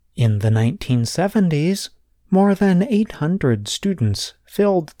In the 1970s, more than 800 students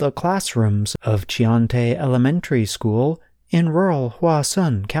filled the classrooms of Cheontae Elementary School in rural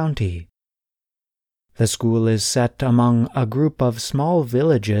Hwasun County. The school is set among a group of small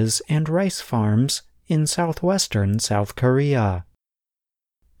villages and rice farms in southwestern South Korea.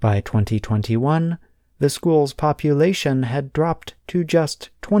 By 2021, the school's population had dropped to just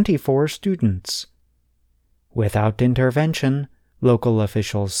 24 students. Without intervention, local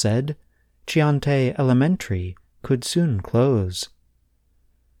officials said, Cheontae Elementary could soon close.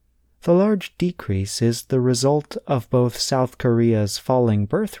 The large decrease is the result of both South Korea's falling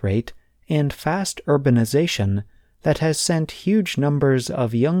birth rate and fast urbanization that has sent huge numbers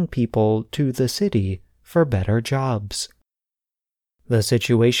of young people to the city for better jobs. The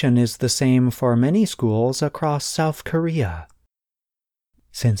situation is the same for many schools across South Korea.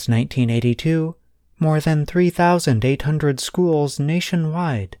 Since 1982, more than 3,800 schools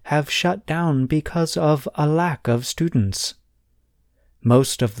nationwide have shut down because of a lack of students.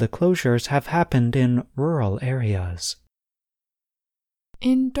 Most of the closures have happened in rural areas.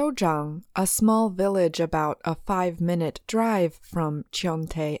 In Dojang, a small village about a 5-minute drive from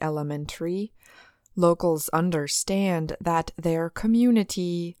Cheontae Elementary, locals understand that their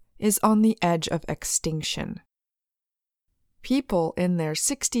community is on the edge of extinction. People in their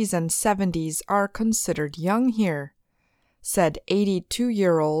 60s and 70s are considered young here, said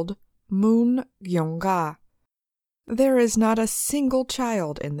 82-year-old Moon Gyong-ga. There is not a single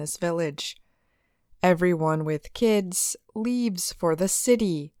child in this village. Everyone with kids leaves for the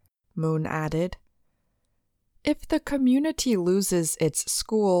city, Moon added. If the community loses its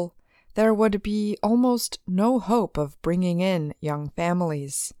school, there would be almost no hope of bringing in young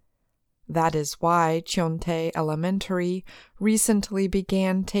families. That is why Cheontae Elementary recently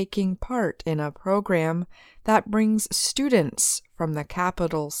began taking part in a program that brings students from the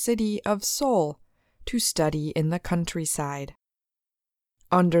capital city of Seoul to study in the countryside.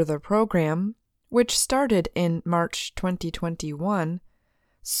 Under the program, which started in March 2021,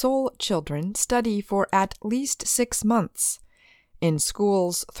 Seoul children study for at least 6 months in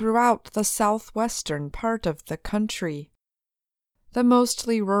schools throughout the southwestern part of the country. The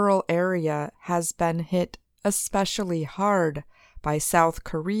mostly rural area has been hit especially hard by South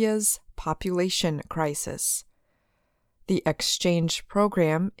Korea's population crisis. The exchange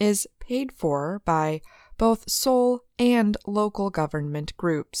program is paid for by both Seoul and local government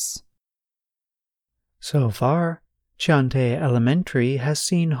groups. So far, Cheontae Elementary has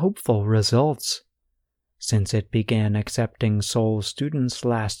seen hopeful results. Since it began accepting Seoul students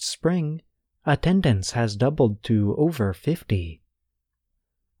last spring, attendance has doubled to over 50.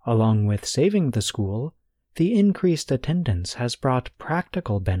 Along with saving the school, the increased attendance has brought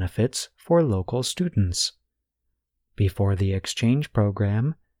practical benefits for local students. Before the exchange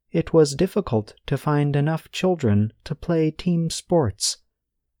program, it was difficult to find enough children to play team sports,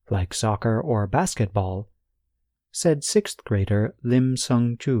 like soccer or basketball, said 6th grader Lim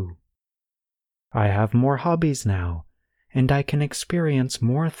Sung-ju. I have more hobbies now, and I can experience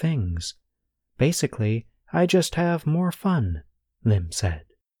more things. Basically, I just have more fun, Lim said.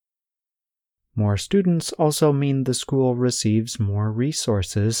 More students also mean the school receives more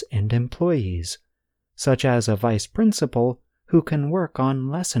resources and employees, such as a vice principal who can work on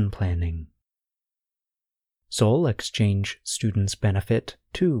lesson planning. Seoul exchange students benefit,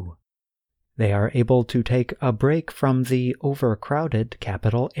 too. They are able to take a break from the overcrowded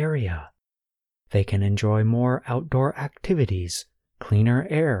capital area. They can enjoy more outdoor activities, cleaner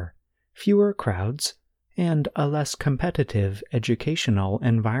air, fewer crowds, and a less competitive educational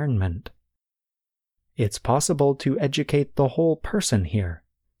environment. It's possible to educate the whole person here,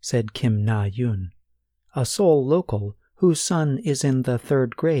 said Kim Na-yoon, a Seoul local whose son is in the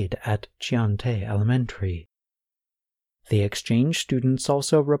 3rd grade at Cheontae Elementary. The exchange students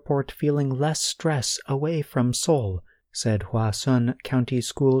also report feeling less stress away from Seoul, said Hwasun County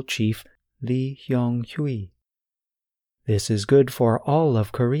School Chief Lee Hyung-hui. This is good for all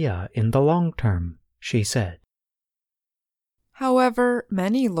of Korea in the long term, she said. However,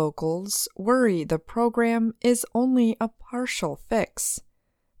 many locals worry the program is only a partial fix.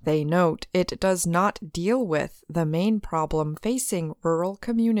 They note it does not deal with the main problem facing rural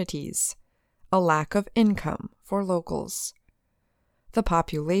communities, a lack of income for locals. The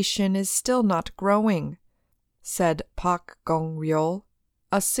population is still not growing, said Park Gong-ryol,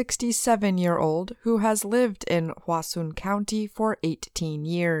 a 67-year-old who has lived in Hwasun County for 18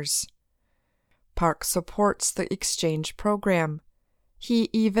 years. Park supports the exchange program. He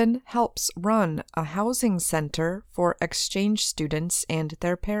even helps run a housing center for exchange students and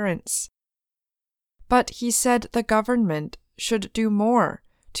their parents. But he said the government should do more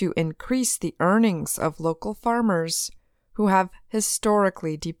to increase the earnings of local farmers who have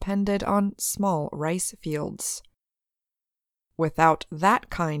historically depended on small rice fields. Without that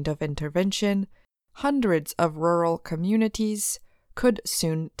kind of intervention, hundreds of rural communities could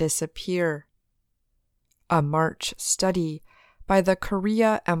soon disappear. A March study by the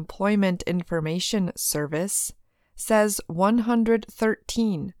Korea Employment Information Service says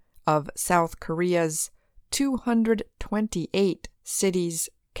 113 of South Korea's 228 cities,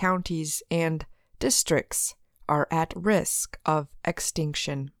 counties, and districts are at risk of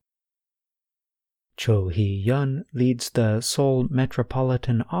extinction. Cho Hee-yeon leads the Seoul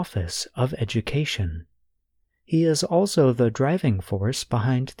Metropolitan Office of Education. He is also the driving force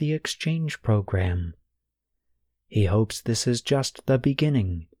behind the exchange program. He hopes this is just the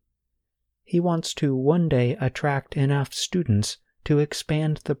beginning. He wants to one day attract enough students to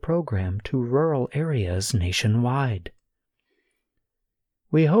expand the program to rural areas nationwide.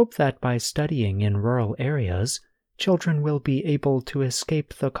 We hope that by studying in rural areas, children will be able to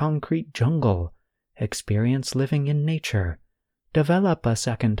escape the concrete jungle, experience living in nature, develop a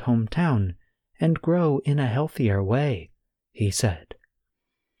second hometown, and grow in a healthier way, he said.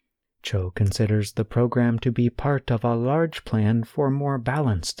 Cho considers the program to be part of a large plan for more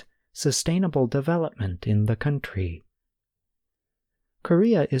balanced, sustainable development in the country.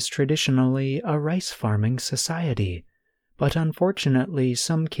 Korea is traditionally a rice farming society, but unfortunately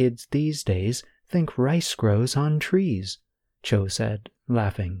some kids these days think rice grows on trees, Cho said,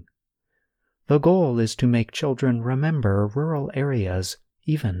 laughing. The goal is to make children remember rural areas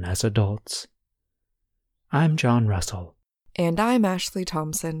even as adults. I'm John Russell. And I'm Ashley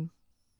Thompson.